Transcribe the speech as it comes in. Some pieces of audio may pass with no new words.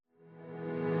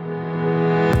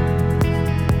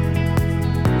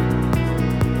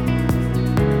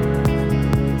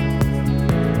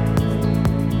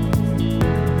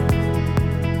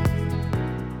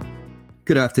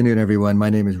Good afternoon, everyone. My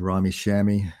name is Rami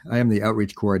Shami. I am the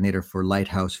outreach coordinator for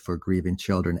Lighthouse for Grieving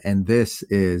Children, and this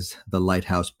is the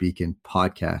Lighthouse Beacon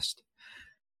podcast.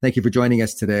 Thank you for joining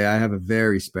us today. I have a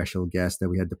very special guest that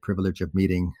we had the privilege of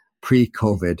meeting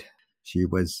pre-COVID. She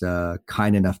was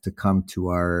kind enough to come to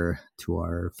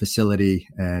our facility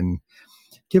and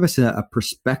give us a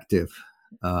perspective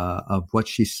of what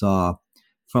she saw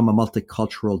from a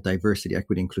multicultural diversity,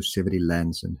 equity, inclusivity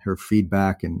lens, and her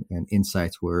feedback and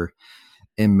insights were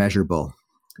immeasurable.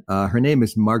 Her name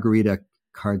is Margarita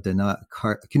Cardona.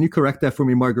 Can you correct that for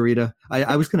me, Margarita?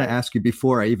 I was going to ask you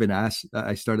before I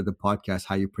started the podcast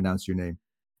how you pronounce your name.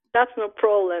 That's no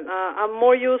problem. I'm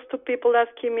more used to people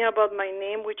asking me about my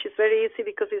name, which is very easy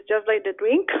because it's just like the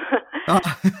drink.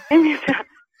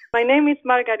 My name is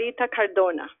Margarita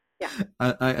Cardona. Yeah.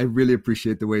 I really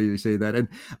appreciate the way you say that. And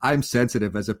I'm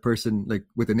sensitive as a person like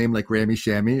with a name like Rami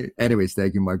Shami. Anyways,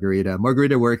 thank you, Margarita.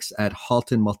 Margarita works at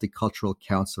Halton Multicultural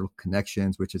Council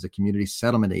Connections, which is a community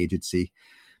settlement agency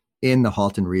in the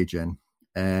Halton region.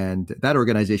 And that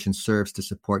organization serves to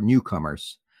support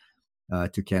newcomers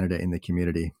to Canada in the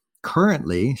community.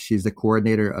 Currently, she's the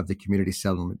coordinator of the community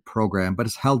settlement program, but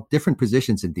has held different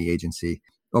positions in the agency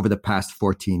over the past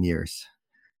 14 years.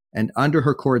 And under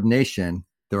her coordination,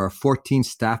 there are 14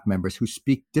 staff members who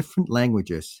speak different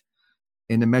languages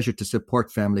in a measure to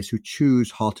support families who choose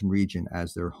Halton Region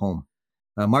as their home.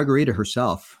 Margarita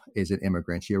herself is an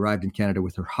immigrant. She arrived in Canada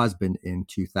with her husband in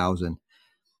 2000.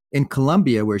 In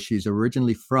Colombia, where she's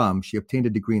originally from, she obtained a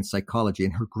degree in psychology,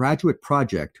 and her graduate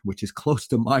project, which is close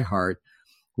to my heart,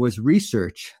 was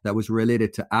research that was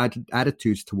related to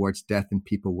attitudes towards death in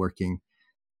people working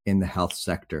in the health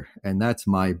sector. And that's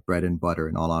my bread and butter,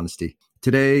 in all honesty.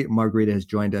 Today, Margarita has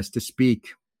joined us to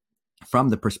speak from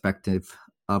the perspective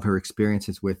of her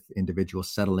experiences with individuals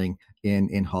settling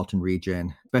in Halton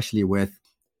Region, especially with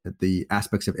the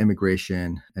aspects of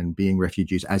immigration and being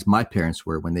refugees, as my parents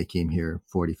were when they came here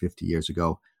 40, 50 years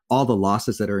ago. All the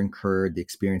losses that are incurred, the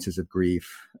experiences of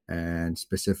grief, and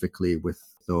specifically with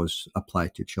those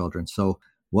applied to children. So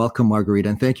welcome, Margarita,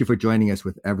 and thank you for joining us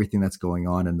with everything that's going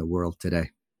on in the world today.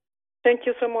 Thank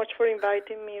you so much for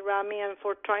inviting me, Rami, and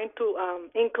for trying to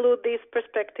include this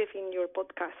perspective in your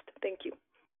podcast. Thank you.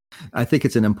 I think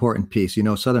it's an important piece. You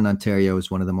know, Southern Ontario is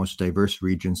one of the most diverse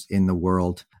regions in the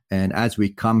world. And as we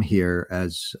come here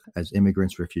as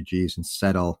immigrants, refugees, and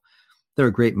settle, there are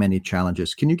a great many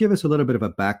challenges. Can you give us a little bit of a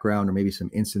background or maybe some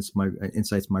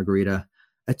insights, Margarita,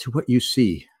 as to what you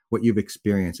see, what you've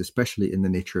experienced, especially in the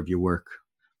nature of your work?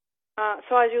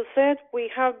 So as you said, we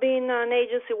have been an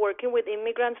agency working with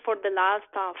immigrants for the last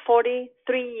 43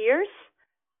 years.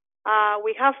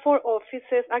 We have 5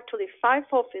 offices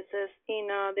in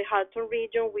the Halton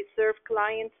region. We serve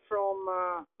clients from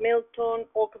Milton,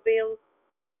 Oakville,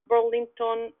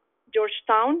 Burlington,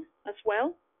 Georgetown as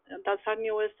well. That's our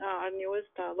newest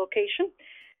location.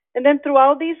 And then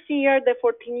throughout this year, the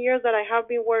 14 years that I have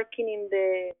been working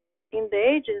in the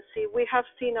agency, we have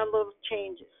seen a lot of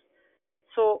changes.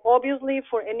 So obviously,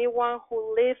 for anyone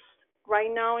who lives right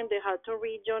now in the Halton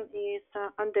region, it's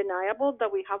undeniable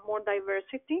that we have more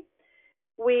diversity.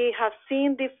 We have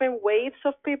seen different waves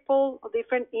of people,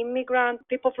 different immigrants,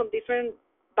 people from different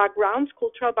backgrounds,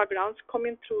 cultural backgrounds,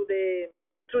 coming through the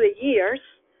years,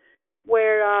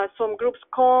 where some groups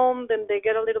come, then they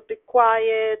get a little bit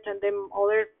quiet, and then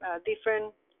other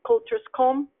different cultures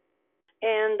come,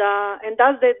 and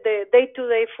that's the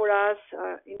day-to-day for us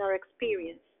in our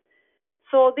experience.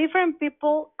 So different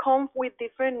people come with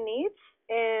different needs,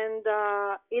 and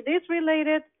it is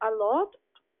related a lot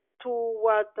to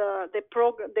what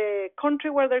the country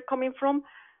where they're coming from,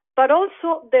 but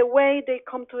also the way they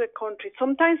come to the country.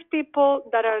 Sometimes people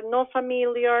that are not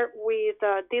familiar with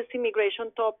these immigration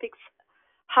topics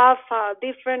have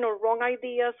different or wrong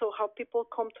ideas of how people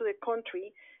come to the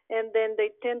country, and then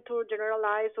they tend to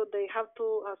generalize, or they have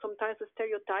to sometimes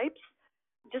stereotypes,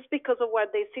 just because of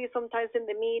what they see sometimes in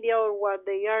the media or what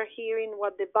they are hearing,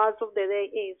 what the buzz of the day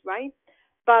is, right?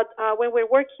 But when we're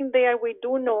working there, we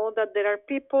do know that there are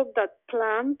people that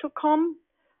plan to come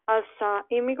as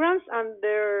immigrants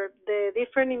under the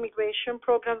different immigration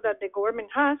programs that the government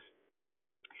has.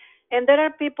 And there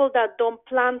are people that don't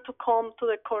plan to come to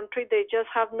the country. They just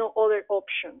have no other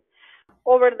option.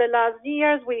 Over the last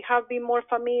years, we have been more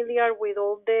familiar with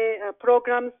all the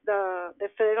programs the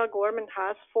federal government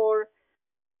has for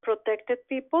protected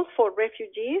people, for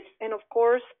refugees. And of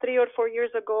course, 3 or 4 years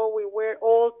ago, we were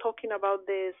all talking about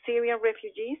the Syrian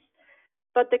refugees.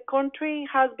 But the country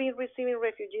has been receiving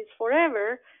refugees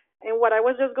forever. And what I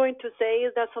was just going to say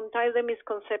is that sometimes the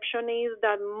misconception is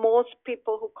that most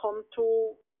people who come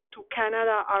to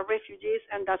Canada are refugees,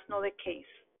 and that's not the case.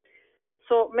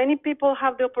 So many people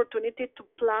have the opportunity to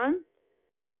plan,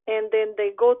 and then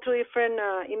they go through different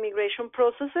immigration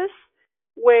processes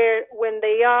where when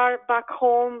they are back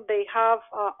home, they have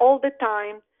all the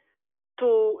time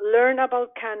to learn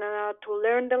about Canada, to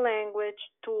learn the language,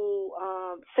 to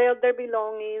sell their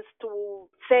belongings, to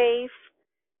save,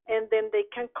 and then they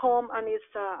can come and it's,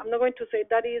 I'm not going to say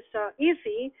that is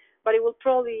easy, but it will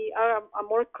probably a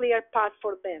more clear path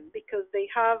for them because they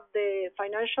have the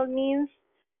financial means,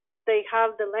 they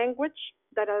have the language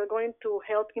that are going to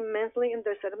help immensely in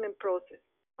their settlement process.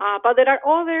 But there are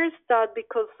others that,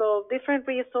 because of different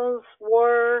reasons,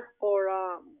 war or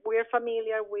we're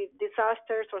familiar with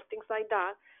disasters or things like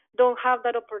that, don't have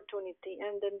that opportunity.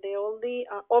 And then the only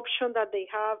option that they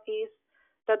have is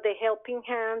that the helping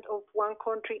hand of one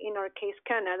country, in our case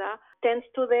Canada, tends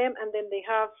to them, and then they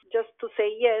have just to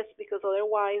say yes because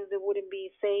otherwise they wouldn't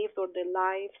be safe or their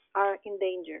lives are in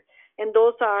danger. And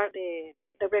those are the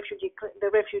refugees, the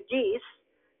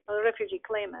refugee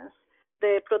claimants,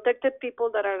 the protected people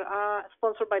that are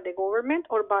sponsored by the government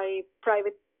or by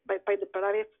the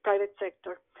private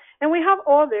sector. And we have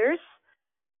others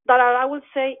that are, I would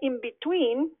say, in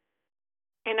between,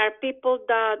 and are people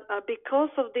that, because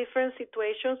of different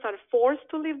situations, are forced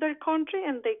to leave their country,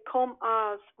 and they come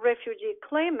as refugee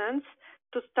claimants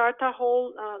to start a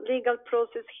whole legal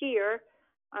process here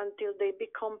until they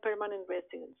become permanent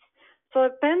residents. So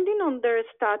depending on their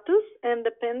status and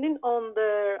depending on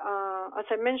their, as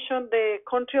I mentioned, the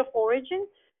country of origin,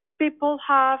 people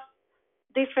have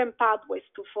different pathways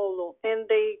to follow, and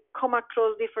they come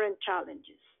across different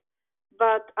challenges.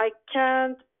 But I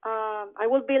can't, I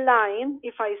would be lying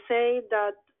if I say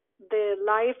that the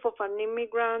life of an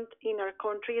immigrant in our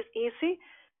country is easy,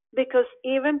 because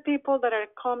even people that are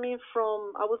coming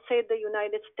from, I would say, the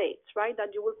United States, right,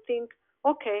 that you would think,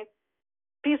 okay,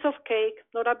 piece of cake,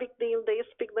 not a big deal, they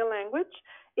speak the language.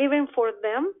 Even for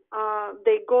them,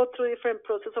 they go through different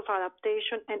process of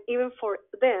adaptation, and even for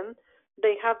them,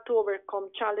 they have to overcome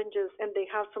challenges, and they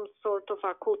have some sort of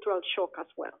a cultural shock as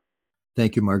well.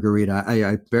 Thank you, Margarita.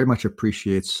 I very much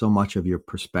appreciate so much of your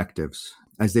perspectives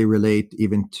as they relate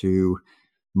even to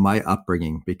my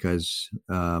upbringing, because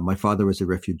my father was a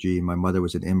refugee, my mother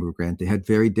was an immigrant. They had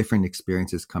very different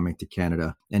experiences coming to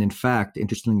Canada. And in fact,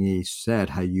 interestingly, you said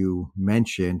how you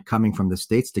mentioned coming from the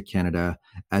States to Canada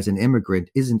as an immigrant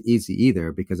isn't easy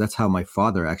either, because that's how my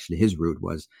father, actually, his route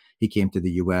was. He came to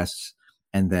the US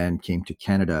and then came to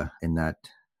Canada in that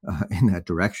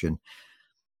direction.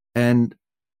 And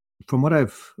from what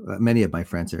many of my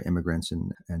friends are immigrants,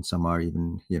 and some are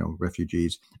even,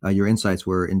 refugees. Your insights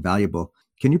were invaluable.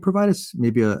 Can you provide us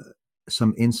maybe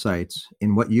some insights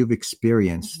in what you've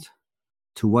experienced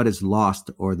to what is lost,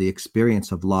 or the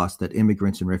experience of loss that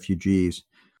immigrants and refugees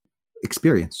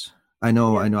experience? I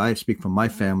know I speak from my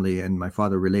family, and my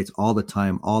father relates all the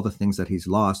time, all the things that he's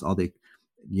lost, all the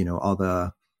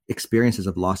experiences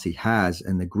of loss he has,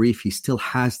 and the grief he still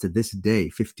has to this day,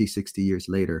 50, 60 years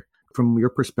later. From your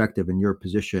perspective and your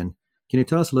position, can you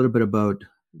tell us a little bit about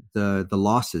the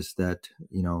losses that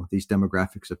these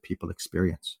demographics of people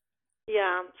experience?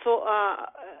 Yeah. So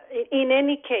in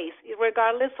any case,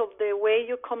 regardless of the way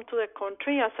you come to the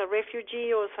country as a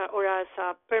refugee or as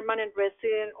a permanent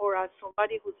resident or as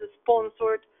somebody who's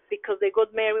sponsored because they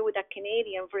got married with a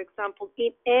Canadian, for example,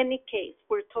 in any case,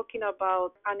 we're talking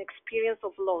about an experience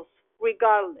of loss,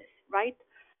 regardless, right?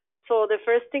 So the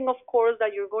first thing, of course,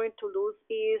 that you're going to lose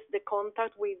is the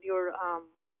contact with your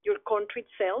country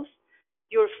itself,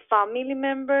 your family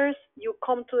members. You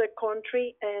come to the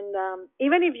country, and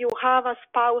even if you have a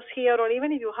spouse here, or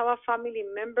even if you have a family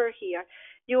member here,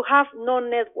 you have no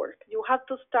network. You have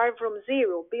to start from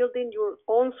zero, building your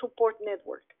own support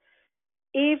network.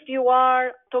 If you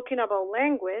are talking about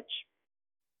language,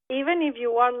 even if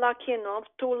you are lucky enough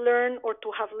to learn or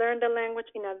to have learned the language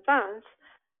in advance,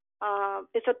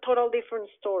 it's a total different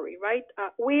story, right?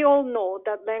 We all know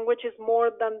that language is more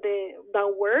than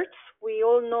the words. We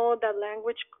all know that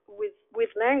with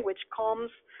language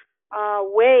comes a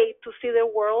way to see the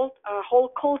world, a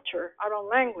whole culture around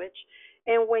language.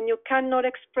 And when you cannot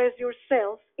express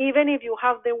yourself, even if you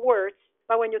have the words,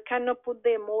 but when you cannot put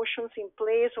the emotions in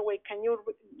place, or when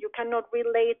you cannot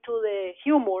relate to the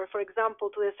humor, for example,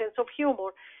 to the sense of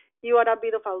humor, you are a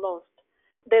bit of a loss.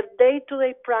 The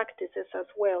day-to-day practices as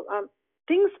well.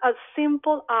 Things as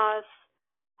simple as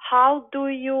how do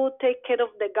you take care of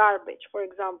the garbage, for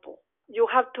example. You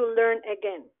have to learn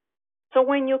again. So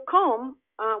when you come,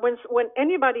 when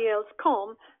anybody else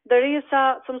come, there is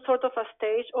some sort of a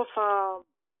stage of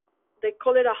they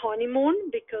call it a honeymoon,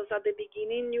 because at the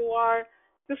beginning you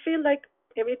feel like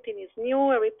everything is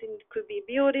new, everything could be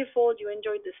beautiful, you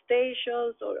enjoy the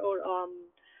stations,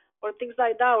 or or things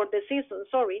like that, or the season,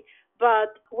 sorry.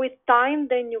 But with time,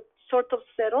 then you sort of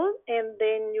settle, and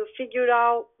then you figure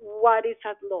out what is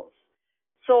at loss.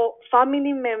 So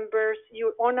family members,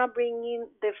 your own upbringing,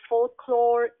 the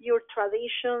folklore, your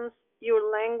traditions,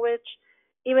 your language,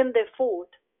 even the food.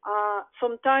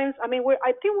 Sometimes, I mean,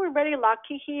 I think we're very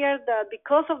lucky here that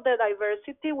because of the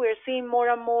diversity, we're seeing more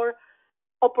and more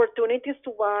opportunities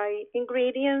to buy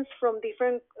ingredients from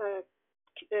different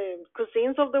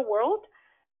cuisines of the world.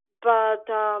 But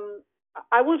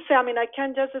I would say, I mean, I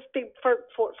can just speak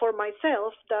for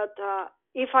myself that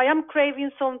if I am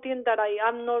craving something that I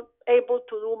am not able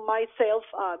to do myself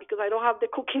because I don't have the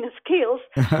cooking skills,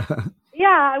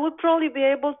 yeah, I would probably be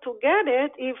able to get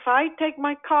it if I take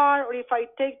my car or if I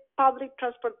take public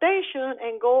transportation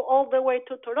and go all the way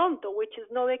to Toronto, which is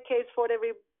not the case for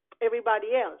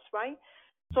everybody else, right?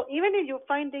 So even if you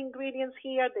find the ingredients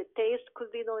here, the taste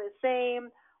could be not the same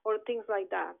or things like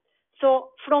that. So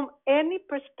from any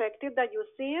perspective that you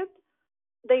see it,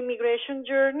 the immigration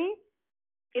journey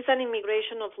is an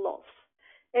immigration of love.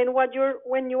 And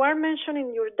when you are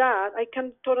mentioning your dad, I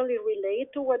can totally relate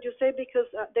to what you say because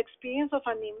the experience of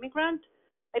an immigrant,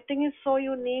 I think, is so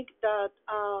unique that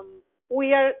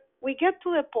we get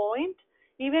to the point,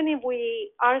 even if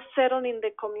we are settled in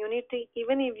the community,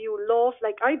 even if you love,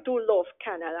 like I do love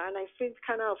Canada, and I feel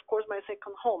Canada, of course, my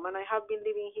second home, and I have been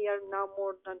living here now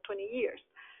more than 20 years.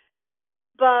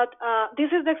 But this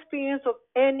is the experience of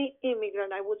any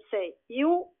immigrant, I would say.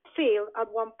 You feel at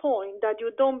one point that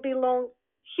you don't belong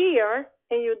here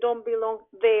and you don't belong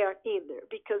there either.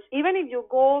 Because even if you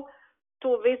go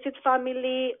to visit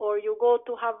family or you go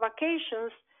to have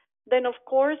vacations, then of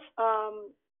course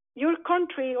your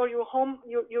country or your home,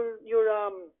 your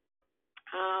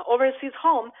overseas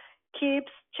home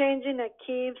keeps changing and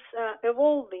keeps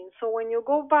evolving. So when you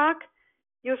go back,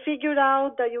 you figure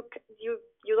out that you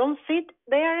don't sit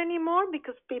there anymore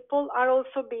because people are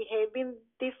also behaving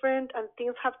different and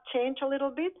things have changed a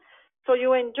little bit. So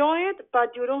you enjoy it,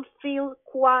 but you don't feel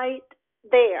quite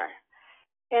there.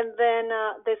 And then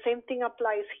the same thing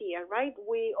applies here, right?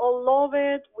 We all love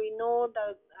it. We know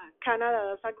that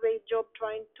Canada does a great job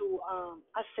trying to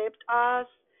accept us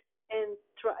and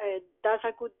does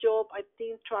a good job, I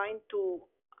think, trying to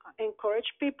encourage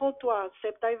people to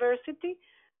accept diversity.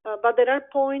 But there are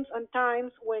points and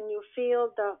times when you feel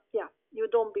that, yeah, you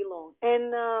don't belong.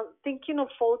 And thinking of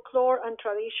folklore and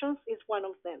traditions is one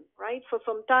of them, right? So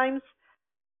sometimes,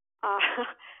 uh,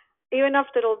 even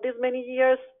after all these many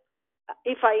years,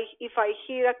 if I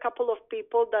hear a couple of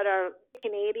people that are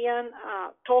Canadian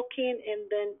talking and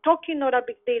then talking not a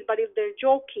big deal, but if they're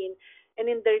joking and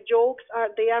in their jokes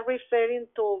they are referring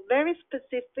to very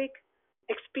specific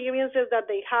experiences that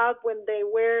they had when they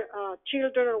were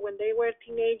children or when they were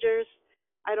teenagers.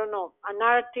 I don't know, an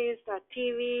artist, a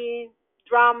TV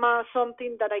drama,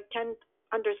 something that I can't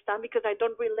understand because I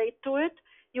don't relate to it.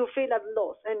 You feel at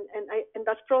loss, and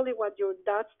that's probably what your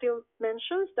dad still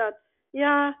mentions. That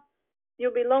yeah,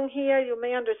 you belong here, you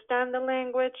may understand the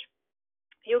language,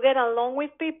 you get along with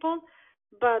people,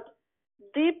 but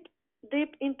deep,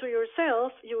 deep into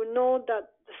yourself, you know that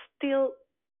there's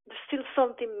still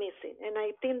something missing. And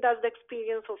I think that's the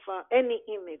experience of any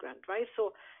immigrant, right?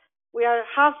 So we are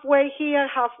halfway here,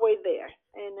 halfway there.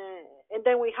 And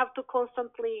then we have to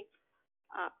constantly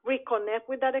reconnect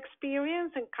with that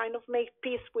experience and kind of make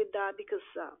peace with that because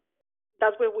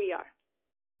that's where we are.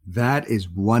 That is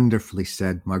wonderfully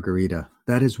said, Margarita.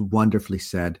 That is wonderfully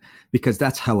said because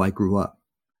that's how I grew up.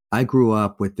 I grew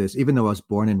up with this, even though I was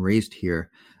born and raised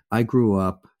here, I grew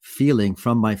up feeling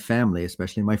from my family,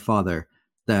 especially my father,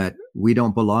 that we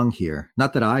don't belong here.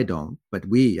 Not that I don't, but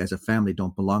we as a family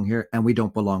don't belong here and we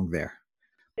don't belong there.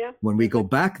 Yeah. When we go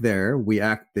back there,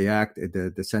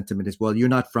 the sentiment is, well, you're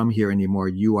not from here anymore.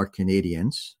 You are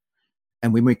Canadians.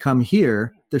 And when we come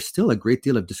here, there's still a great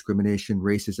deal of discrimination,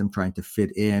 racism, trying to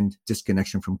fit in,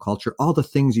 disconnection from culture, all the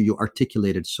things you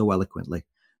articulated so eloquently.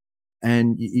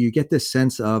 And you get this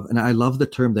sense of, and I love the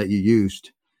term that you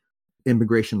used,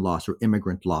 immigration loss or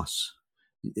immigrant loss.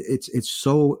 It's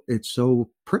so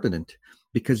pertinent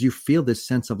because you feel this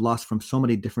sense of loss from so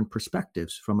many different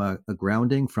perspectives, from a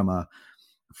grounding, from a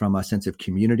sense of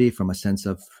community, from a sense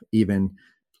of even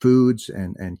foods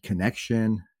and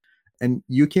connection. And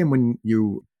you came when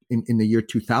you in the year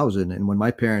 2000, and when my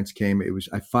parents came,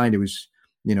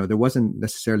 there wasn't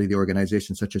necessarily the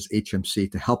organization such as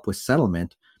HMC to help with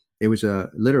settlement. It was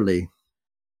literally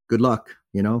good luck,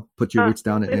 put your roots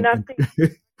down and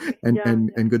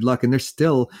good luck. And there's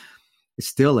still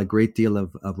a great deal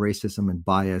of racism and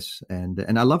bias.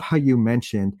 And I love how you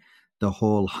mentioned the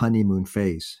whole honeymoon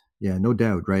phase. Yeah, no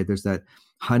doubt, right? There's that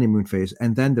honeymoon phase.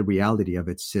 And then the reality of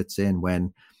it sits in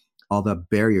when all the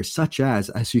barriers, such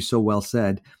as you so well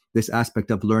said, this aspect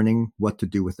of learning what to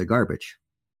do with the garbage.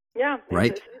 Yeah,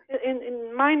 right? it's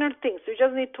in minor things. You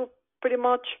just need to pretty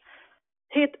much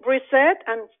hit reset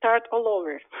and start all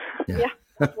over. Yeah. Yeah,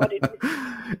 that's what it is.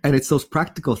 And it's those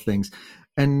practical things.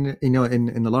 And, in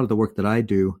a lot of the work that I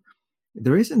do,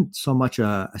 there isn't so much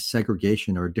a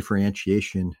segregation or a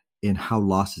differentiation in how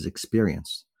loss is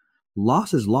experienced.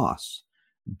 Loss is loss.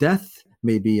 Death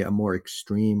may be a more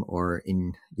extreme or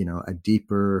in, a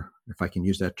deeper, if I can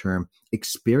use that term,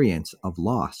 experience of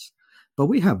loss. But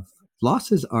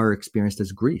losses are experienced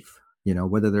as grief,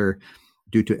 whether they're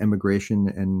due to immigration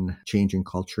and change in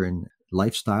culture and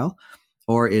lifestyle,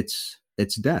 or it's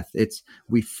death.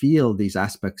 We feel these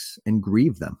aspects and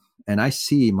grieve them. And I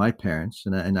see my parents,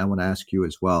 and I want to ask you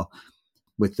as well,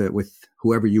 with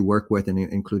whoever you work with, and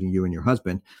including you and your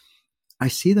husband, I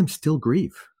see them still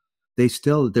grieve.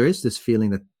 There is this feeling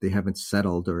that they haven't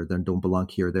settled or they don't belong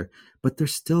here or there, but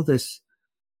there's still this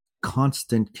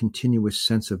constant, continuous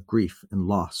sense of grief and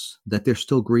loss that they're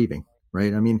still grieving,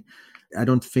 right? I mean, I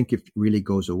don't think it really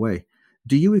goes away.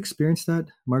 Do you experience that,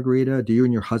 Margarita? Do you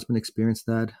and your husband experience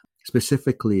that?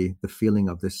 Specifically, the feeling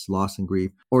of this loss and grief?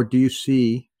 Or do you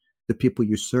see the people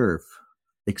you serve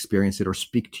experience it or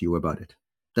speak to you about it?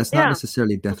 That's not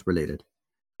necessarily death related.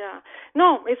 Yeah.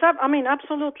 No,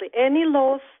 absolutely. Any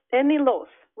loss,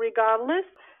 regardless.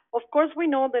 Of course, we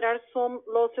know there are some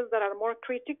losses that are more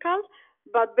critical,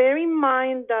 but bear in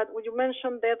mind that when you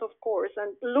mentioned death, of course,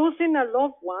 and losing a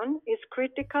loved one is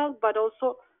critical, but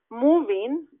also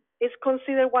moving is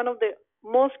considered one of the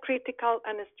most critical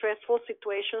and stressful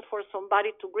situations for somebody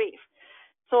to grieve.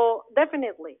 So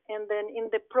definitely, and then in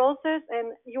the process,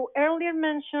 and you earlier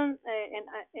mentioned,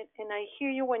 and I hear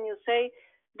you when you say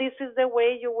this is the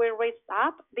way you were raised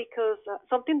up, because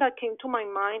something that came to my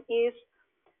mind is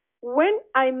when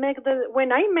I made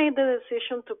the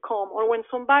decision to come, or when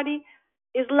somebody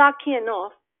is lucky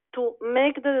enough to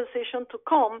make the decision to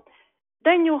come,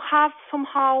 then you have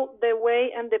somehow the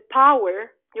way and the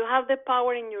power. You have the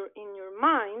power in your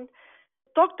mind.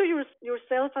 Talk to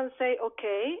yourself and say,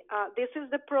 okay, this is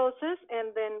the process,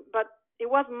 but it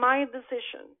was my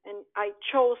decision, and I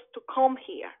chose to come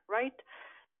here, right?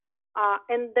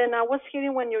 And then I was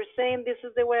hearing when you're saying this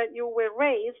is the way you were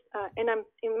raised,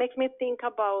 it makes me think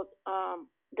about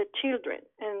the children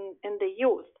and the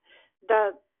youth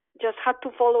that just had to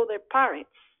follow their parents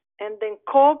and then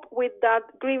cope with that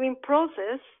grieving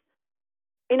process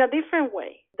in a different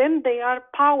way. Then they are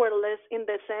powerless in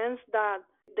the sense that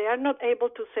they are not able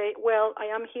to say, well, I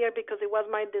am here because it was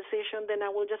my decision, then I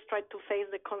will just try to face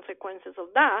the consequences of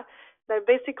that. They're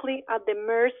basically at the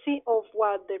mercy of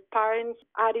what their parents'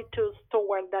 attitudes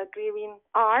toward that grieving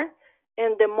are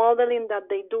and the modeling that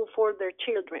they do for their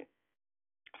children.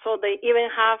 So they even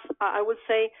have, I would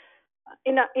say,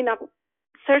 in a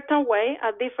certain way,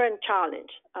 a different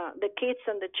challenge. The kids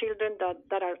and the children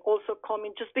that are also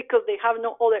coming just because they have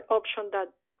no other option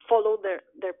that follow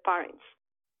their parents.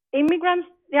 Immigrants,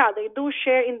 yeah, they do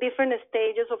share in different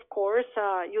stages, of course.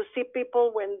 You see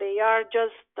people when they are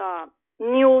just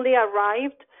newly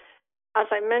arrived. As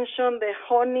I mentioned, the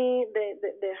honeymoon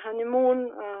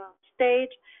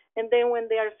stage, and then when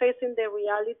they are facing the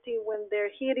reality, when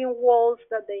they're hitting walls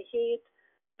that they hit,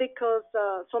 because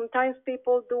sometimes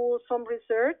people do some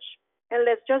research, and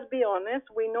let's just be honest,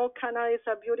 we know Canada is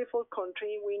a beautiful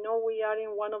country. We know we are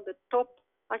in one of the top.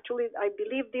 Actually, I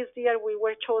believe this year we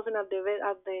were chosen as the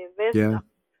best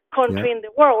country in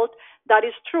the world. That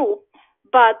is true.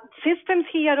 But systems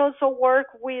here also work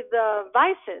with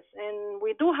vices, and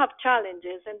we do have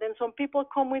challenges. And then some people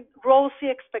come with rosy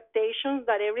expectations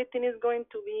that everything is going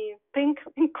to be pink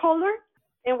in color.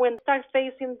 And when they start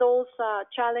facing those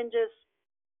challenges,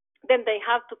 then they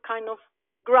have to kind of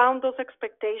ground those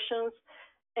expectations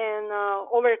and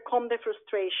overcome the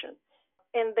frustration.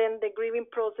 And then the grieving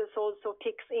process also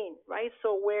kicks in, right?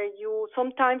 So where you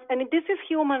sometimes, and this is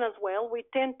human as well, we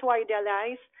tend to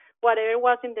idealize whatever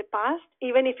was in the past,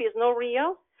 even if it's not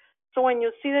real. So when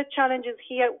you see the challenges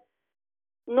here,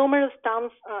 numerous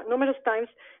times,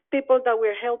 people that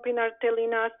we're helping are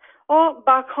telling us, oh,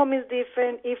 back home is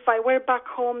different. If I were back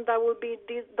home, that would be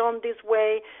done this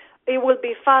way. It would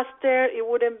be faster. It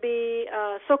wouldn't be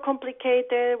so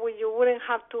complicated. You wouldn't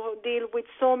have to deal with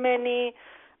so many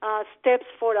steps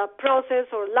for a process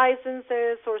or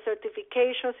licenses or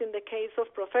certifications in the case of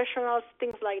professionals,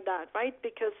 things like that, right?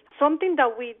 Because something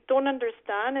that we don't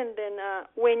understand, and then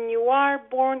when you are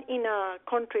born in a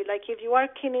country, like if you are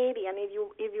Canadian,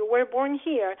 if you were born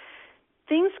here,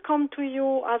 things come to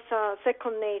you as a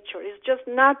second nature. It's just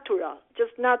natural,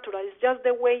 It's just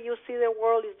the way you see the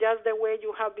world. It's just the way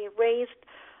you have been raised.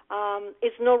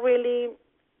 It's not really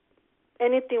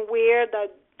anything weird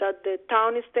that the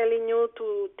town is telling you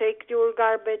to take your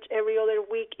garbage every other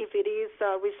week if it is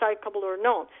recyclable or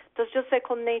not. That's just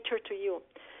second nature to you.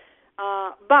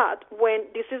 But when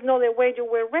this is not the way you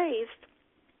were raised,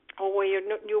 or where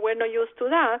you were not used to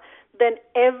that, then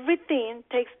everything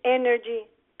takes energy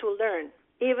to learn,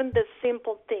 even the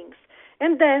simple things.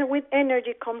 And then with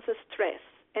energy comes stress,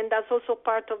 and that's also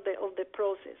part of the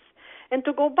process. And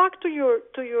to go back to your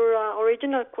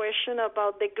original question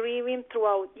about the grieving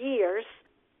throughout years,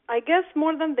 I guess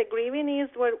more than the grieving is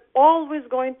we're always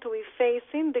going to be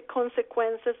facing the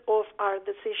consequences of our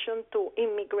decision to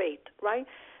immigrate, right?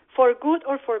 For good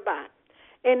or for bad.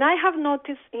 And I have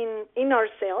noticed in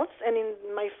ourselves and in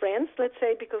my friends, let's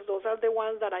say, because those are the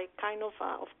ones that I kind of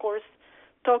course,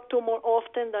 talk to more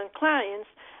often than clients,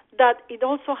 that it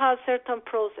also has certain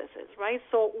processes, right?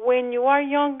 So when you are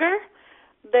younger,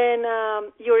 then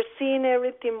you're seeing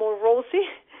everything more rosy.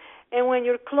 And when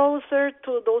you're closer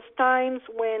to those times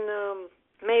when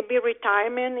maybe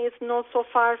retirement is not so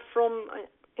far from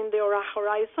in the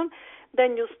horizon,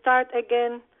 then you start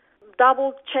again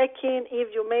double checking if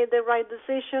you made the right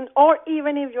decision, or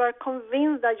even if you are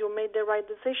convinced that you made the right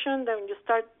decision, then you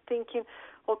start thinking,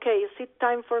 okay, is it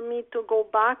time for me to go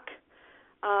back?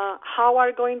 How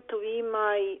are going to be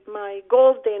my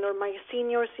golden or my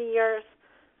senior years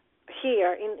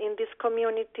here in this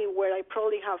community where I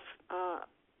probably have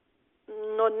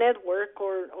no network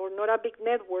or not a big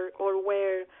network, or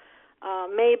where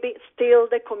maybe still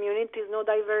the community is not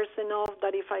diverse enough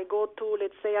that if I go to,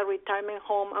 let's say, a retirement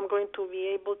home, I'm going to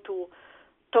be able to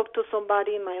talk to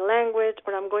somebody in my language,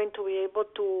 or I'm going to be able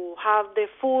to have the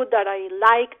food that I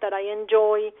like, that I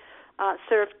enjoy,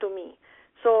 served to me.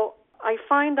 So I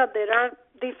find that there are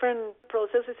different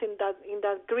processes in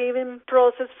that grieving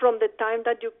process from the time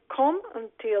that you come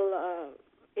until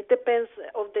it depends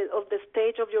of the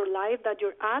stage of your life that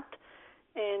you're at,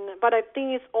 but I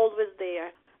think it's always there.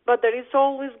 But there is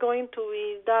always going to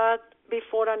be that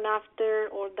before and after,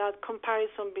 or that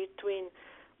comparison between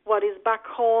what is back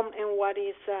home and what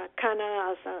is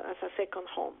Canada as a second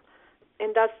home.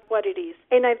 And that's what it is.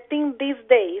 And I think these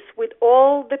days, with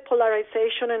all the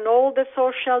polarization and all the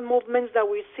social movements that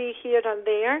we see here and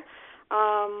there,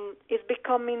 it's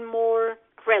becoming more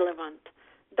relevant.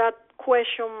 That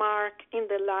question mark in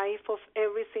the life of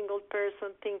every single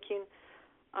person thinking,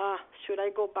 should I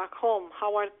go back home?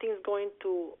 How are things going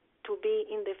to be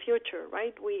in the future,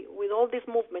 right? With all these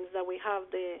movements that we have,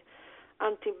 the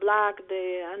anti-Black,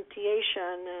 the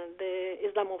anti-Asian, the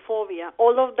Islamophobia,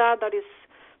 all of that is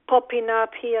popping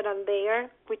up here and there,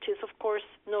 which is, of course,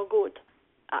 no good.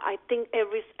 I think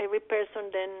every person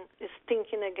then is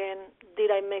thinking again,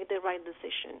 did I make the right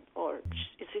decision, or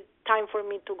is it time for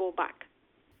me to go back?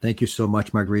 Thank you so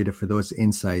much, Margarita, for those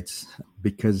insights,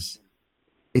 because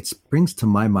it brings to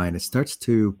my mind, it starts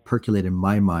to percolate in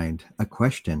my mind a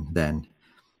question then.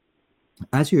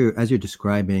 As you're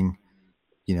describing,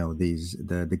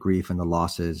 the grief and the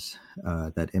losses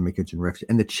that immigrants and refugees,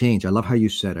 and the change. I love how you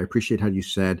said, I appreciate how you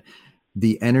said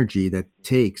the energy that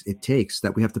it takes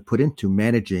that we have to put into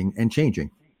managing and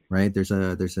changing, right? There's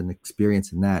an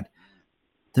experience in that.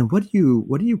 Then what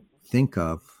do you think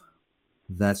of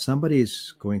that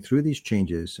somebody's going through these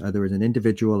changes, either as an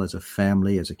individual, as a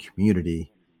family, as a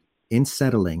community, in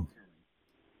settling,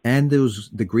 and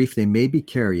the grief they may be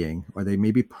carrying or they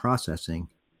may be processing,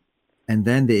 and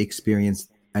then they experience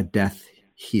a death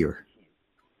here,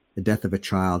 the death of a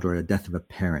child or a death of a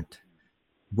parent.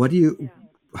 How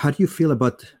do you feel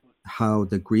about how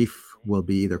the grief will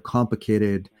be either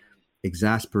complicated,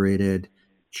 exasperated,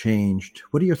 changed?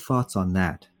 What are your thoughts on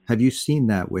that? Have you seen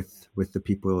that with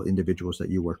the individuals that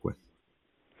you work with?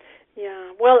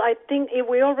 Yeah, well, I think if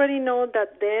we already know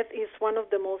that death is one of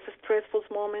the most stressful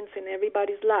moments in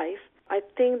everybody's life, I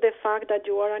think the fact that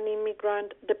you are an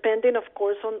immigrant, depending, of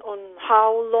course, on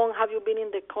how long have you been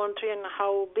in the country and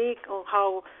how big or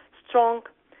how strong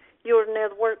your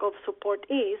network of support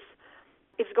is,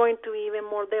 it's going to be even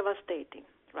more devastating,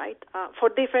 right, for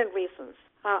different reasons.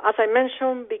 As I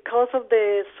mentioned, because of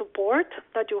the support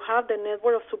that you have, the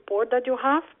network of support that you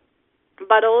have,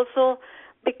 but also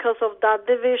because of that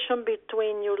division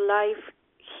between your life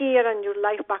here and your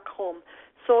life back home.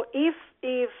 So if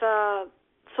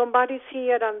somebody's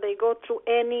here and they go through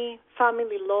any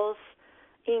family loss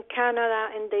in Canada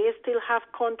and they still have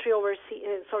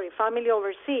family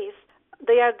overseas,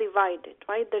 they are divided,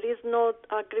 right? There is not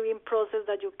a grieving process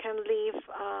that you can live,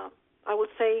 I would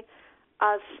say,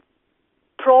 as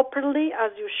properly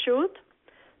as you should,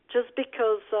 just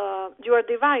because you are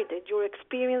divided. Your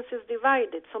experience is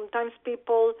divided. Sometimes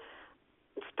people,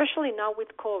 especially now with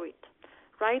COVID,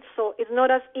 right? So it's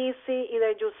not as easy.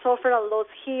 Either you suffer a loss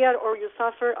here or you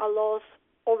suffer a loss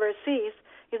overseas.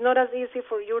 It's not as easy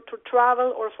for you to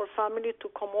travel or for family to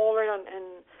come over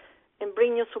and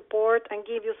bring you support and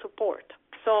give you support.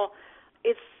 So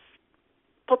it's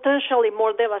potentially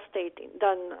more devastating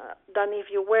than if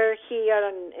you were here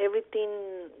and everything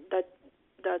that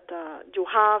you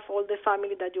have, all the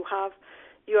family that you have,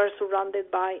 you are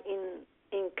surrounded by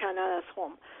in Canada's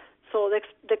home. So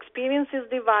the experience is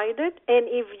divided, and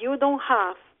if you don't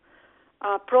have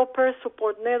a proper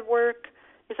support network,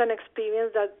 it's an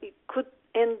experience that it could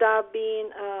end up being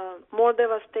more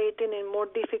devastating and more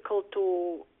difficult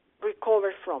to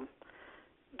recover from.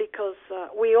 Because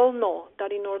we all know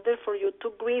that in order for you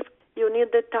to grieve, you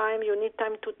need the time, you need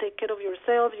time to take care of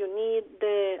yourself, you need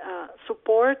the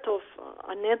support of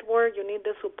a network, you need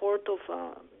the support of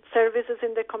services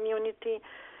in the community,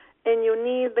 and you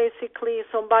need basically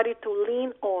somebody to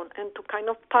lean on and to kind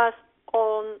of pass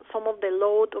on some of the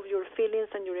load of your feelings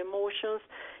and your emotions,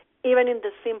 even in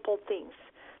the simple things.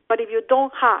 But if you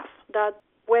don't have that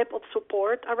web of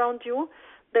support around you,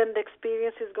 then the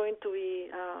experience is going to be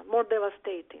more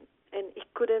devastating, and it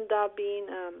could end up being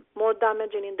more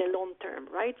damaging in the long term,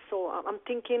 right? So I'm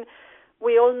thinking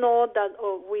we all know that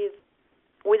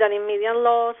with an immediate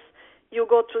loss, you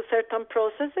go through certain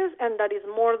processes, and that is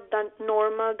more than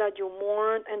normal that you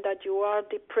mourn and that you are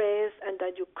depressed and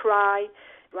that you cry,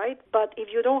 right? But if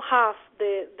you don't have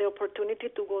the opportunity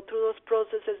to go through those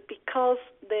processes because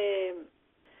the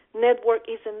network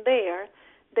isn't there,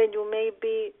 then you may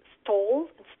be stalled,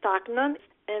 stagnant,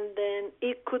 and then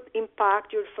it could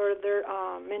impact your further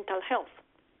mental health.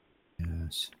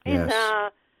 Yes.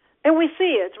 And we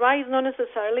see it, right? It's not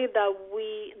necessarily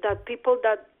that people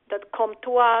that come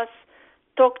to us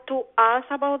talk to us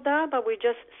about that, but we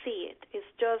just see it. It's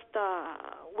just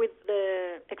with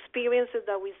the experiences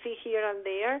that we see here and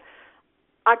there.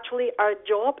 Actually, our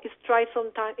job is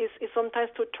sometimes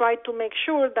to try to make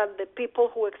sure that the people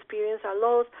who experience a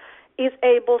loss is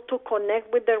able to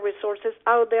connect with the resources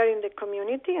out there in the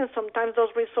community, and sometimes those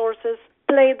resources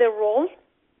play the role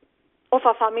of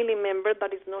a family member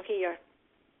that is not here,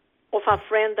 of a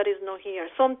friend that is not here.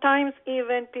 Sometimes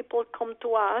even people come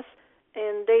to us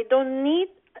and they don't need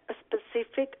a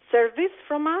specific service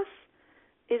from us.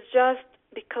 It's just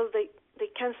because they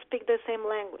can't speak the same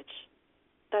language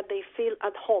that they feel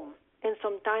at home, and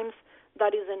sometimes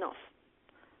that is enough.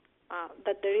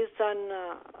 That there is an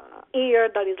ear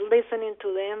that is listening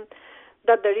to them,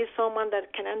 that there is someone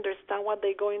that can understand what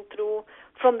they're going through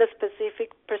from the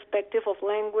specific perspective of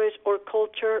language or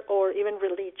culture or even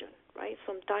religion, right?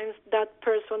 Sometimes that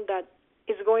person that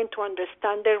is going to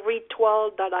understand the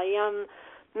ritual that I am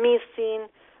missing,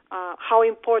 how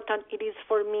important it is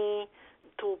for me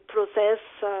to process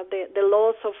the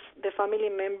loss of the family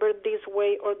member this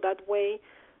way or that way.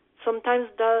 Sometimes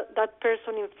that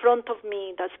person in front of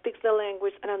me that speaks the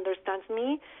language and understands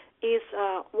me is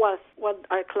what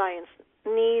our clients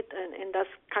need, and that's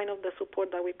kind of the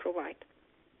support that we provide.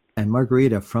 And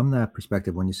Margarita, from that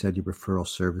perspective, when you said your referral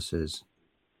services,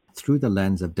 through the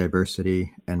lens of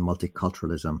diversity and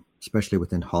multiculturalism, especially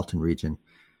within Halton region,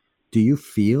 do you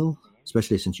feel,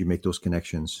 especially since you make those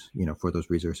connections, for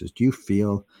those resources, do you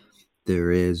feel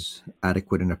there is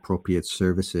adequate and appropriate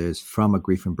services from a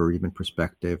grief and bereavement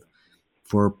perspective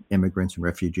for immigrants and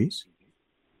refugees?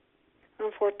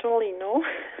 Unfortunately, no.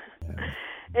 Yeah.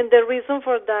 And the reason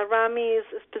for that, Rami, is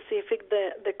specific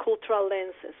the cultural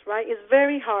lenses, right? It's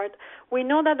very hard. We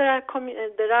know that there are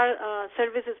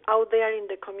services out there in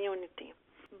the community,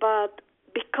 but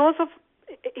because of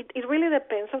it really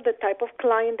depends on the type of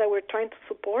client that we're trying to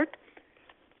support.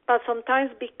 But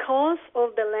sometimes because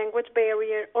of the language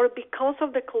barrier or because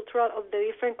of the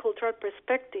different cultural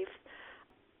perspectives,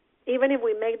 even if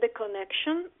we make the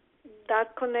connection,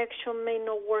 that connection may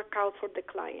not work out for the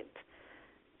client.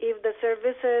 If the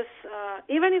services,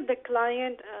 even if the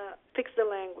client speaks the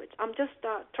language, I'm just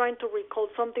trying to recall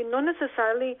something, not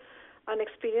necessarily an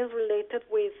experience related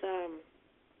with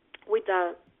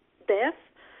death,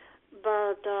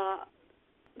 but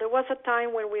there was a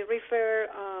time when we refer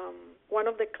one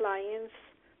of the clients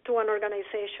to an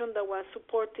organization that was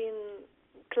supporting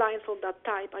clients of that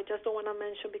type. I just don't want to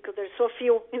mention because there's so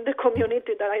few in the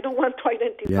community that I don't want to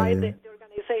identify the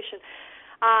organization.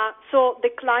 So the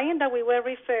client that we were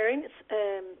referring,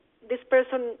 this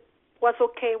person was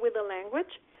okay with the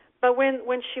language, but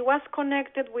when she was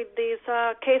connected with this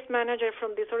case manager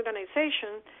from this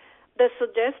organization, the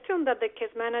suggestion that the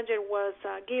case manager was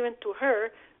given to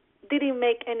her didn't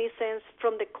make any sense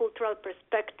from the cultural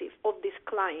perspective of this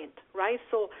client, right?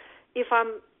 So if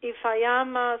the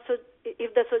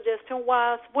suggestion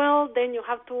was, well, then you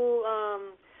have to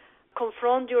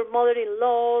confront your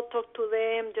mother-in-law, talk to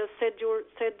them, just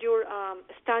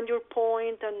stand your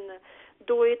point and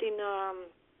do it in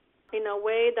a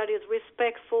way that is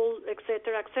respectful,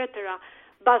 etc., etc.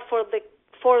 But for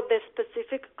the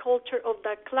specific culture of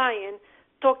that client,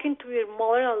 talking to your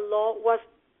mother-in-law was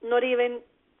not even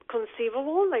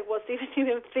conceivable, like was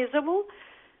even feasible.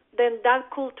 Then that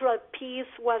cultural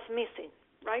piece was missing,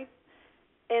 right?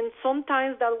 And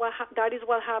sometimes that is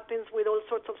what happens with all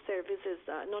sorts of services,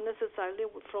 not necessarily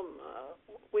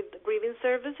with grieving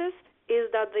services, is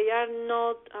that they are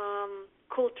not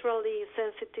culturally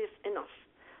sensitive enough.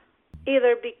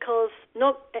 Either because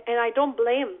and I don't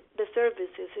blame the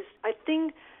services. I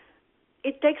think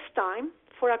it takes time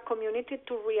for a community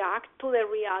to react to the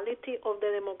reality of the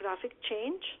demographic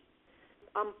change.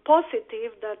 I'm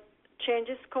positive that change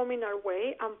is coming our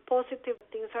way. I'm positive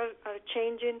things are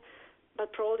changing,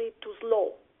 but probably too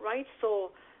slow, right?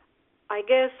 So I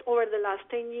guess over the last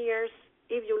 10 years,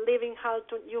 if you live in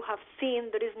Halton, you have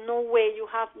seen, there is no way you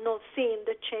have not seen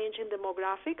the change in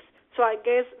demographics. So I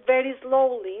guess very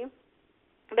slowly,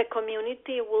 the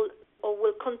community will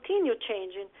continue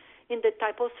changing in the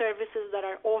type of services that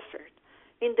are offered,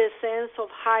 in the sense of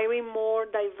hiring more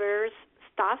diverse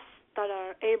staff that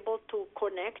are able to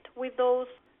connect with those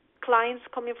clients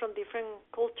coming from different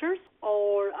cultures,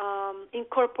 or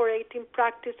incorporating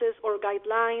practices or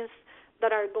guidelines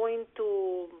that are going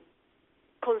to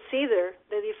consider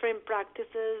the different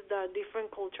practices that different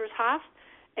cultures have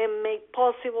and make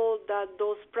possible that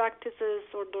those practices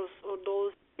or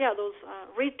those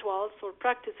rituals or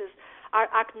practices are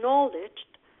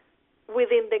acknowledged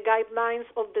within the guidelines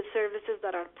of the services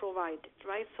that are provided,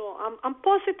 right? So I'm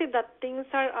positive that things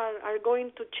are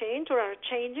going to change or are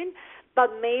changing, but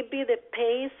maybe the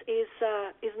pace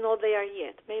is not there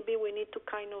yet. Maybe we need to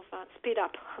kind of speed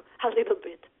up a little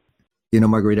bit.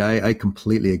 Margarita, I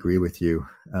completely agree with you.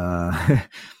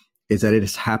 Is that it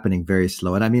is happening very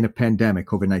slow. And I mean, a pandemic,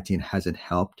 COVID-19 hasn't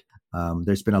helped.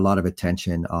 There's been a lot of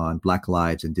attention on Black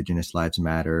lives, Indigenous lives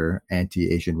matter,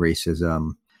 anti-Asian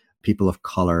racism, people of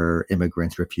color,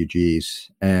 immigrants,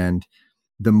 refugees, and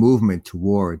the movement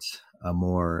towards a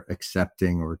more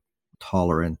accepting or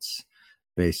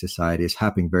tolerance-based society is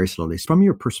happening very slowly. From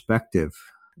your perspective,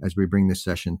 as we bring this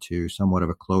session to somewhat of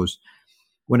a close,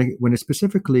 when it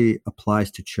specifically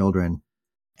applies to children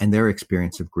and their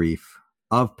experience of grief,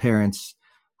 of parents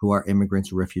who are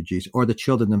immigrants or refugees, or the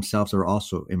children themselves are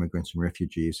also immigrants and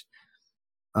refugees,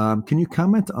 can you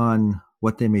comment on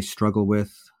what they may struggle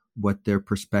with, what their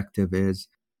perspective is,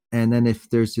 and then if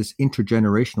there's this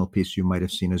intergenerational piece you might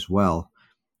have seen as well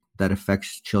that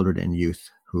affects children and youth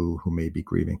who may be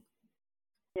grieving?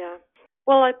 Yeah.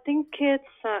 Well, I think kids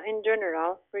in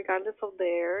general, regardless of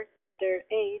their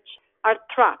age, are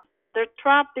trapped. They're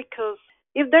trapped because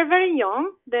if they're very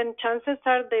young, then chances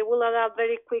are they will adapt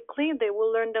very quickly. They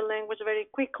will learn the language very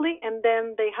quickly, and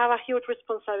then they have a huge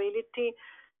responsibility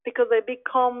because they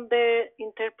become the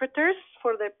interpreters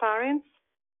for their parents,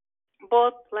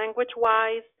 both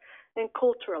language-wise and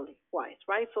culturally-wise,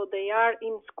 right? So they are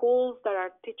in schools that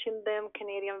are teaching them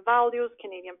Canadian values,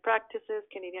 Canadian practices,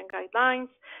 Canadian guidelines,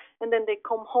 and then they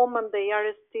come home and they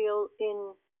are still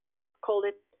in, call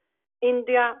it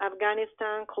India,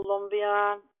 Afghanistan,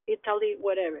 Colombia, Italy,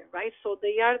 whatever, right? So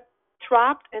they are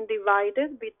trapped and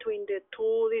divided between the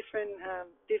two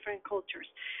different cultures.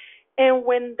 And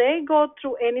when they go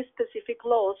through any specific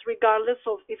laws, regardless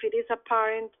of if it is a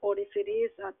parent or if it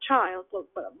is a child, but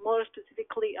more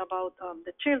specifically about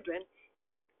the children,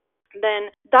 then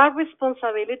that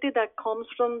responsibility that comes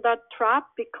from that trap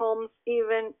becomes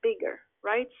even bigger,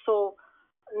 right? So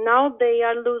now they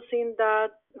are losing that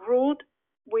root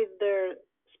with their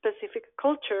specific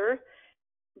culture,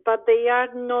 but they are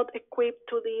not equipped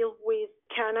to deal with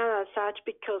Canada as such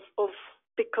because of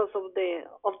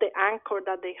the anchor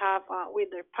that they have with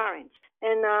their parents.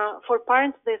 And for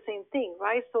parents, the same thing,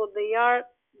 right? So they are.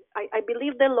 I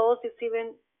believe the loss is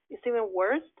even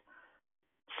worse,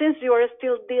 since you are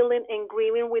still dealing and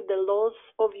grieving with the loss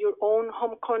of your own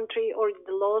home country or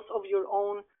the loss of your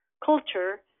own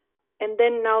culture, and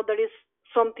then now there is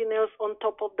something else on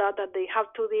top of that they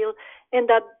have to deal and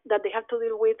that they have to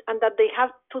deal with, and that they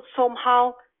have to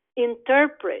somehow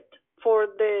interpret for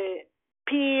the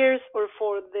peers or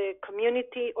for the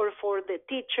community or for the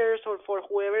teachers or for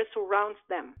whoever surrounds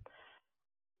them,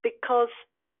 because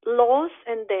loss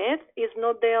and death is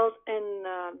not dealt in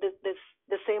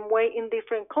the same way in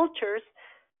different cultures.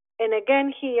 And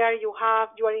again, here you are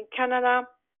in Canada,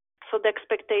 so the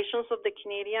expectations of the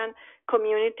Canadian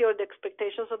community or the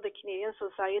expectations of the Canadian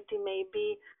society may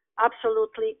be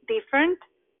absolutely different,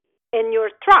 and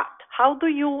you're trapped. How do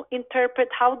you interpret?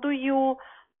 How do you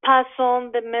pass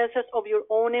on the message of your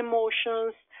own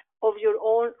emotions, of your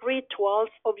own rituals,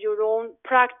 of your own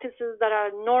practices that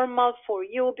are normal for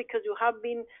you because you have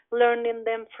been learning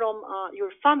them from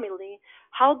your family.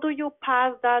 How do you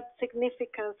pass that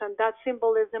significance and that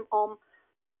symbolism on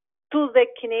to the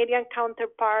Canadian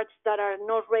counterparts that are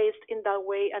not raised in that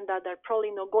way and that are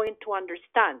probably not going to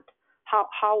understand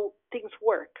how things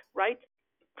work, right?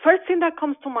 First thing that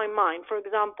comes to my mind, for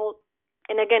example,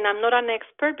 and again, I'm not an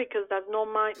expert because that's not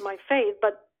my faith,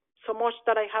 but so much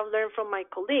that I have learned from my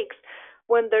colleagues,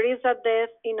 when there is a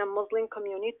death in a Muslim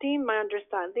community, my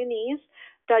understanding is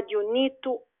that you need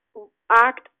to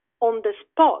act on the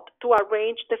spot to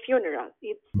arrange the funeral.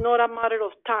 It's not a matter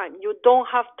of time. You don't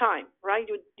have time, right?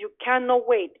 You cannot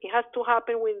wait. It has to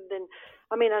happen within,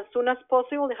 I mean, as soon as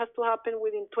possible. It has to happen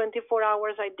within 24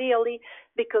 hours, ideally,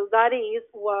 because that is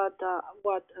what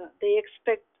they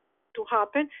expect to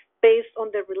happen based on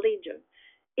the religion.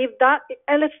 If that,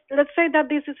 and let's say that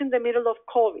this is in the middle of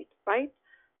COVID, right?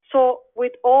 So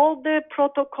with all the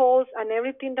protocols and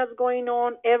everything that's going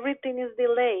on, everything is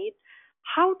delayed.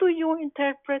 How do you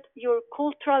interpret your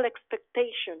cultural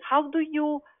expectation? How do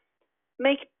you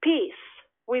make peace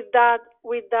with that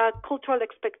cultural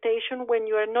expectation when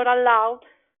you are not allowed,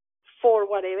 for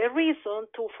whatever reason,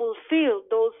 to fulfill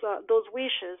those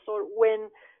wishes, or when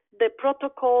the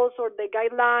protocols or the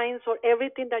guidelines or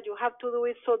everything that you have to do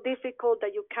is so difficult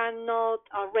that you cannot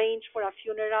arrange for a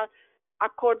funeral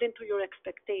according to your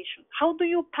expectation? How do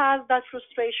you pass that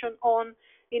frustration on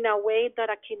in a way that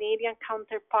a Canadian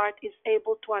counterpart is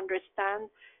able to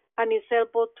understand and is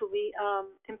able to be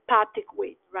empathic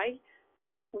with, right?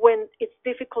 When it's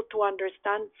difficult to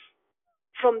understand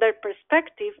from their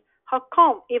perspective, how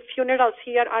come if funerals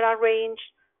here are arranged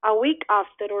a week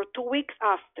after or 2 weeks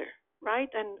after, right?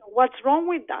 And what's wrong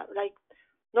with that? Like,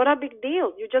 not a big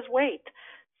deal. You just wait.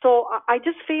 So I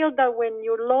just feel that when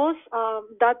you lose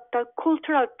that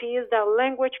cultural piece, that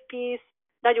language piece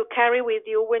that you carry with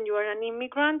you when you are an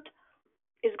immigrant,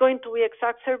 is going to be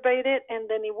exacerbated, and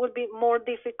then it will be more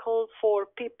difficult for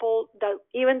people that,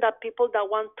 even that people that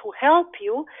want to help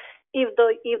you, if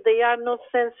they are not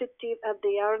sensitive and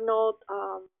they are not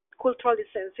culturally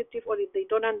sensitive, or if they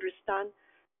don't understand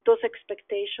those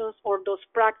expectations or those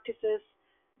practices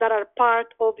that are part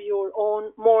of your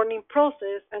own mourning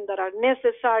process and that are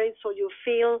necessary, so you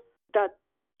feel that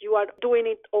you are doing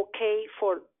it okay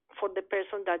for the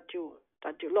person that you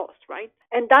lost, right?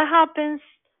 And that happens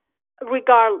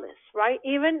regardless, right?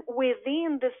 Even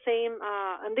within the same,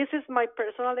 and this is my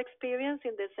personal experience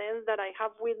in the sense that I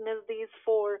have witnessed this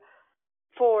for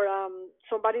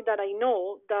somebody that I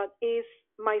know that is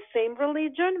my same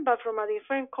religion but from a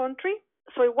different country.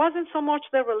 So it wasn't so much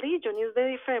the religion, it's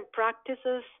the different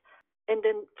practices, and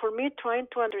then for me trying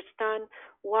to understand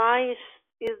why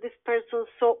is this person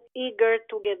so eager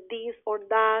to get this or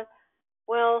that.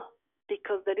 Well,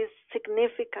 because there is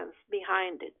significance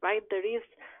behind it, right? There is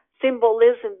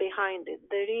symbolism behind it.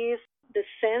 There is the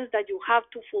sense that you have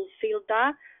to fulfill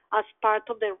that as part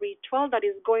of the ritual that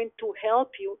is going to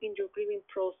help you in your grieving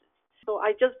process. So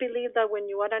I just believe that when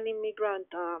you are an immigrant,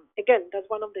 again, that's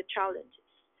one of the challenges.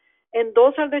 And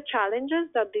those are the challenges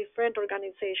that different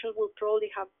organizations will probably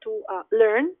have to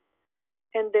learn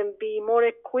and then be more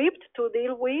equipped to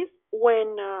deal with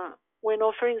when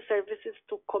offering services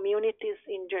to communities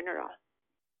in general,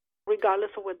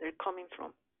 regardless of where they're coming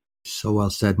from. So well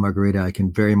said, Margarita. I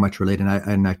can very much relate,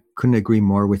 and I couldn't agree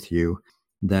more with you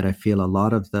that I feel a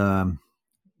lot of the,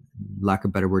 lack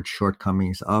of better word,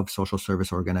 shortcomings of social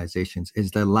service organizations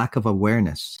is the lack of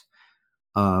awareness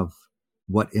of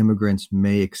what immigrants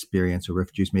may experience or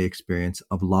refugees may experience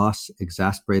of loss,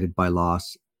 exasperated by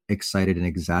loss, excited and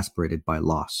exasperated by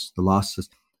loss. The losses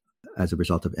as a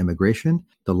result of immigration,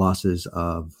 the losses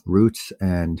of roots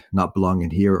and not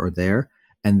belonging here or there.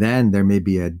 And then there may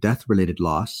be a death-related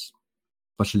loss,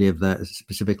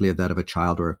 specifically of that of a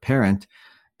child or a parent,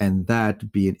 and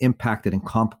that being impacted and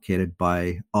complicated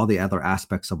by all the other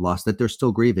aspects of loss that they're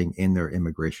still grieving in their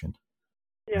immigration.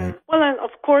 Yeah. Right? Well, and of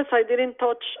course, I didn't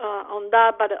touch on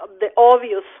that, but the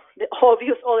obvious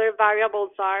other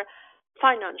variables are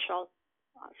financial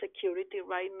security,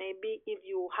 right? Maybe if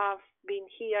you have been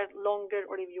here longer,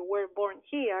 or if you were born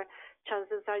here,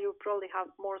 chances are you probably have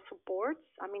more supports.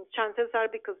 I mean, chances are,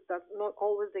 because that's not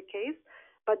always the case,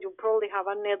 but you probably have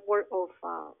a network of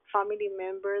family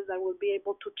members that will be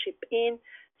able to chip in.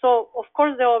 So, of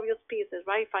course, the obvious pieces,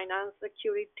 right? Finance,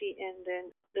 security, and then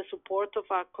the support of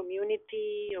a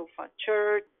community, of a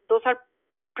church. Those are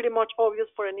pretty much obvious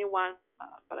for anyone,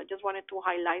 but I just wanted to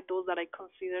highlight those that I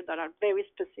consider that are very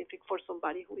specific for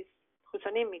somebody who's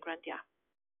an immigrant, yeah.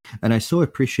 And I so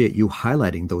appreciate you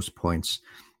highlighting those points,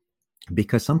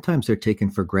 because sometimes they're taken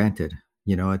for granted.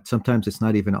 Sometimes it's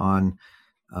not even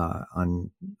uh,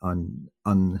 on on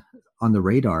on on the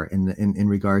radar in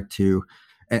regard to,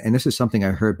 and this is something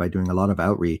I heard by doing a lot of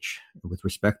outreach with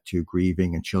respect to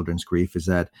grieving and children's grief, is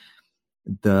that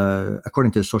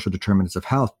according to the social determinants of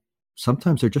health,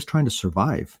 sometimes they're just trying to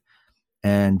survive,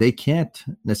 and they can't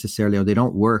necessarily, or they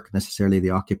don't work necessarily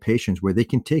the occupations where they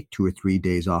can take 2 or 3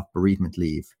 days off bereavement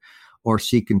leave or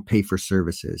seek and pay for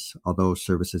services, although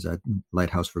services at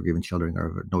Lighthouse for Grieving Children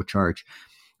are no charge.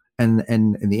 And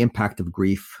the impact of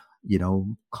grief,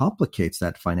 complicates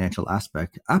that financial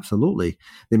aspect. Absolutely.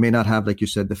 They may not have, like you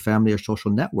said, the family or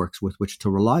social networks with which to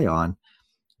rely on,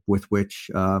 with which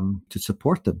to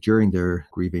support them during their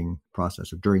grieving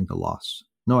process or during the loss.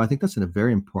 No, I think that's a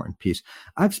very important piece.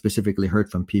 I've specifically heard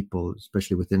from people,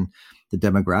 especially within the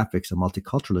demographics of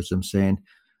multiculturalism, saying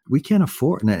we can't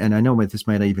afford, and I know this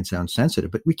might even sound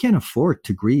sensitive, but we can't afford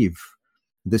to grieve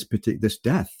this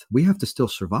death. We have to still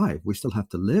survive. We still have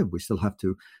to live. We still have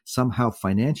to somehow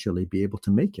financially be able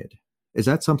to make it. Is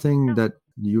that something that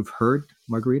you've heard,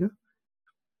 Margarita?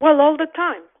 Well, all the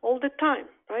time,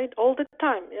 right? All the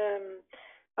time.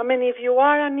 I mean, if you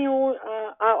are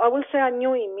I will say a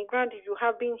new immigrant, if you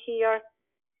have been here,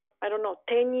 I don't know,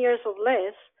 10 years or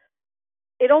less,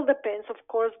 it all depends, of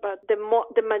course, but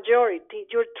the majority,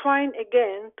 you're trying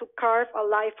again to carve a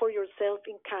life for yourself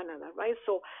in Canada, right?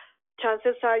 So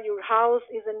chances are your house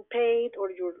isn't paid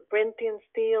or you're renting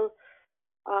still.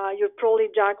 You're probably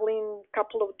juggling a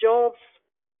couple of jobs,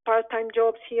 part-time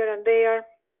jobs here and there,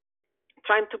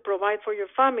 trying to provide for your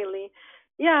family.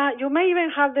 Yeah, you may even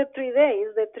have the 3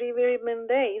 days, the three bereavement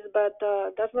days, but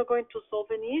that's not going to solve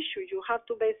any issue. You have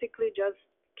to basically just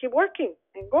keep working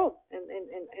and go and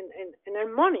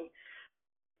earn money.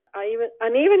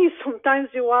 Even if sometimes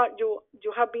you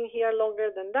have been here longer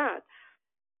than that,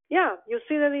 yeah, you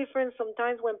see the difference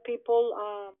sometimes when people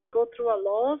go through a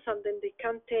loss and then they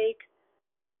can take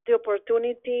the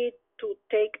opportunity to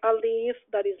take a leave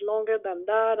that is longer than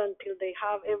that until they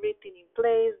have everything in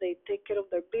place. They take care of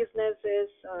their businesses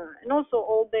and also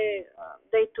all the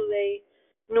day-to-day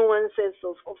nuances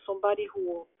of somebody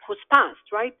who's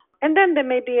passed, right? And then they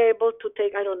may be able to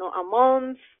take, I don't know, a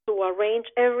month to arrange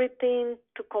everything,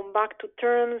 to come back to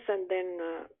terms, and then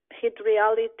hit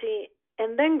reality,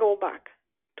 and then go back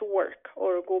to work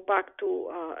or go back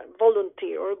to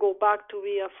volunteer or go back to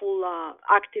be a full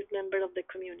active member of the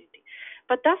community.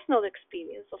 But that's not the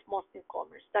experience of most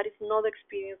newcomers. That is not the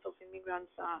experience of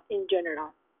immigrants in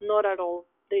general. Not at all.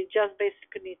 They just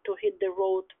basically need to hit the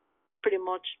road pretty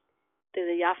much the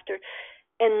day after.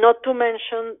 And not to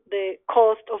mention the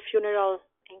cost of funeral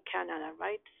in Canada,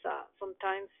 right? It's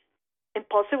sometimes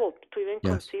impossible to even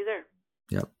Yes. consider.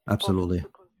 Yep. Absolutely. To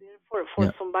consider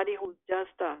for somebody who's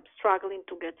just struggling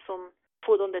to get some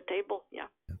food on the table. Yeah.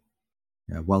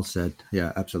 Yeah. Well said.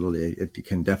 Yeah. Absolutely. It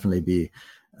can definitely be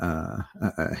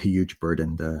a huge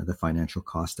burden, the financial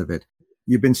cost of it.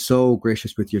 You've been so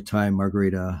gracious with your time,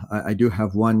 Margarita. I do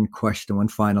have one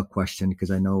final question,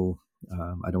 because I know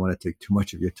I don't want to take too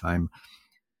much of your time.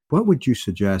 What would you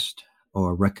suggest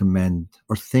or recommend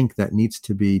or think that needs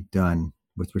to be done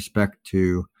with respect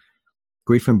to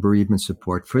grief and bereavement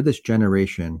support for this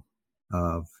generation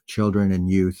of children and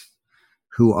youth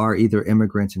who are either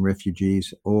immigrants and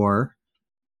refugees or,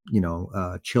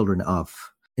 children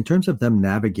of? In terms of them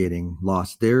navigating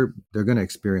loss, they're going to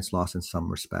experience loss in some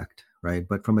respect, right?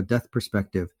 But from a death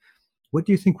perspective, what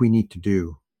do you think we need to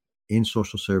do in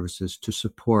social services to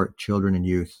support children and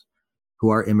youth who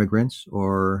are immigrants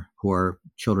or who are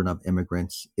children of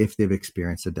immigrants if they've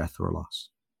experienced a death or a loss?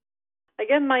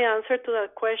 Again, my answer to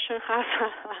that question has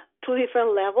two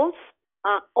different levels.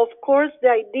 Of course,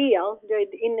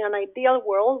 in an ideal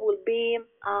world, will be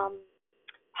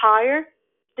hire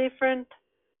different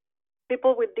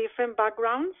people with different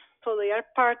backgrounds, so they are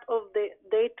part of the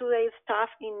day-to-day staff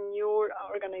in your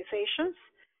organizations,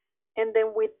 and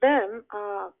then with them,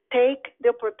 take the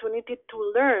opportunity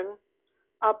to learn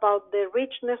about the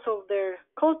richness of their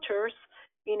cultures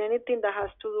in anything that has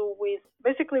to do with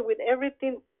basically with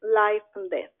everything, life and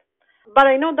death. But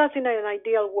I know that's in an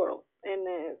ideal world, and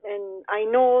I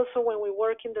know also when we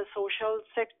work in the social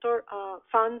sector,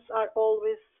 funds are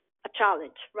always a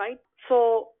challenge, right?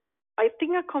 So I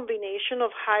think a combination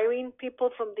of hiring people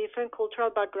from different cultural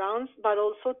backgrounds, but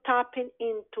also tapping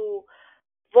into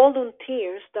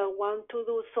volunteers that want to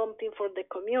do something for the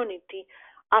community,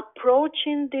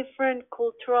 approaching different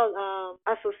cultural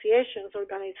associations,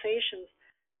 organizations,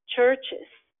 churches,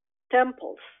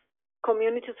 temples,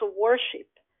 communities of worship,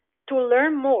 to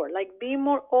learn more, like be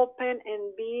more open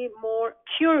and be more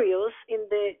curious in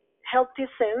the healthy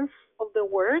sense of the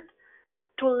word,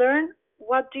 to learn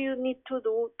what do you need to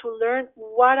do to learn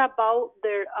what about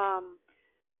their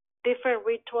different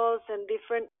rituals and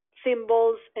different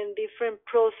symbols and different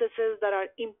processes that are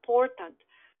important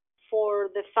for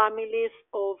the families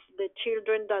of the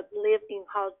children that live in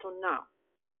Halton now.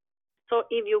 So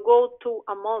if you go to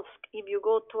a mosque, if you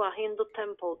go to a Hindu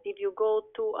temple, if you go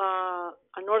to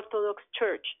an Orthodox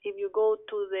church, if you go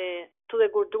to the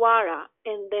Gurdwara,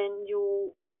 and then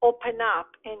you open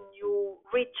up and you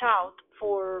reach out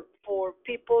for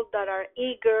people that are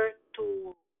eager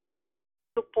to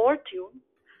support you.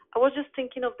 I was just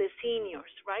thinking of the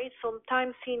seniors, right?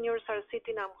 Sometimes seniors are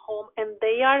sitting at home and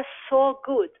they are so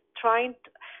good trying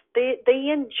to, they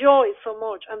enjoy so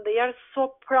much and they are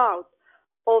so proud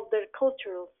of their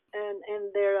cultures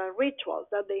and their rituals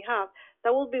that they have.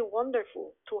 That would be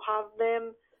wonderful to have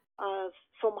them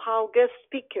somehow guest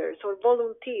speakers or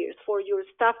volunteers for your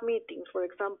staff meetings, for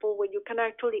example, where you can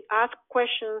actually ask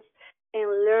questions and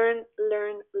learn,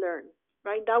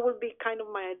 right? That would be kind of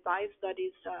my advice. That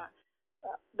is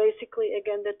basically,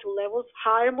 again, the two levels.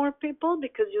 Hire more people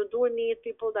because you do need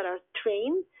people that are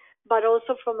trained, but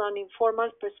also from an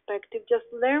informal perspective, just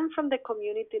learn from the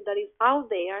community that is out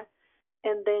there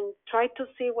and then try to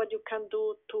see what you can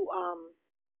do to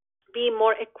be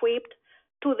more equipped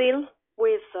to deal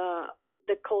with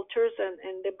the cultures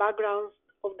and the backgrounds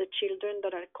of the children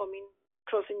that are coming,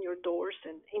 crossing your doors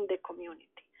and in the community.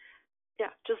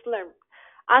 Yeah, just learn.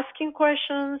 Asking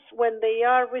questions when they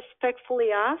are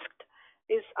respectfully asked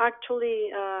is actually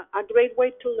a great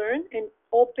way to learn and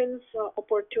opens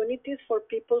opportunities for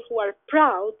people who are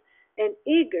proud and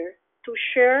eager to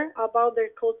share about their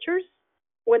cultures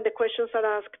when the questions are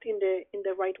asked in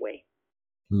the right way.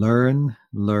 Learn,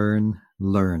 learn,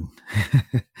 learn.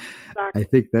 Exactly. I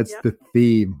think that's the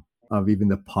theme of even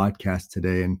the podcast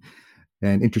today. And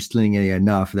interestingly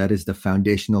enough, that is the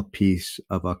foundational piece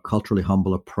of a culturally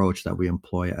humble approach that we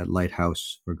employ at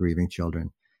Lighthouse for Grieving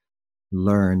Children.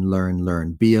 Learn, learn,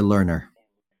 learn. Be a learner.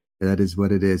 That is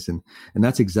what it is. And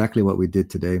that's exactly what we did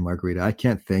today, Margarita. I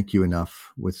can't thank you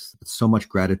enough with so much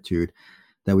gratitude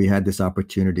that we had this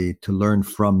opportunity to learn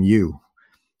from you,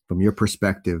 from your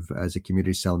perspective as a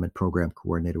community settlement program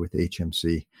coordinator with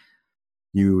HMC.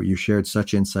 You shared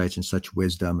such insights and such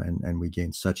wisdom, and we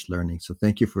gained such learning. So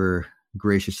thank you for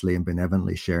graciously and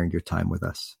benevolently sharing your time with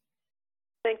us.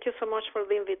 Thank you so much for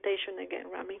the invitation again,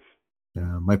 Rami.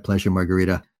 My pleasure,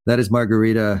 Margarita. That is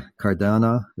Margarita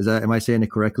Cardona. Am I saying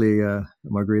it correctly,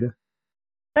 Margarita?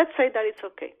 Let's say that it's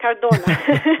okay.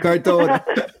 Cardona. Cardona.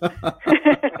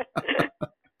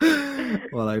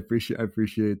 Well, I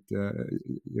appreciate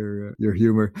your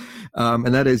humor,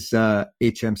 and that is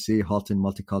HMC, Halton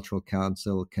Multicultural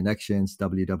Council Connections,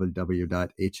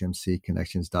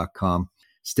 www.hmcconnections.com.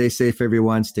 Stay safe,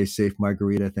 everyone. Stay safe,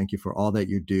 Margarita. Thank you for all that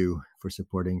you do for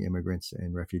supporting immigrants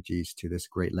and refugees to this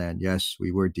great land. Yes,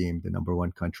 we were deemed the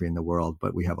 #1 country in the world,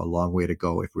 but we have a long way to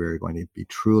go if we're going to be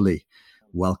truly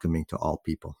welcoming to all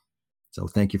people. So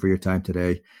thank you for your time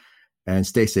today, and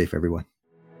stay safe, everyone.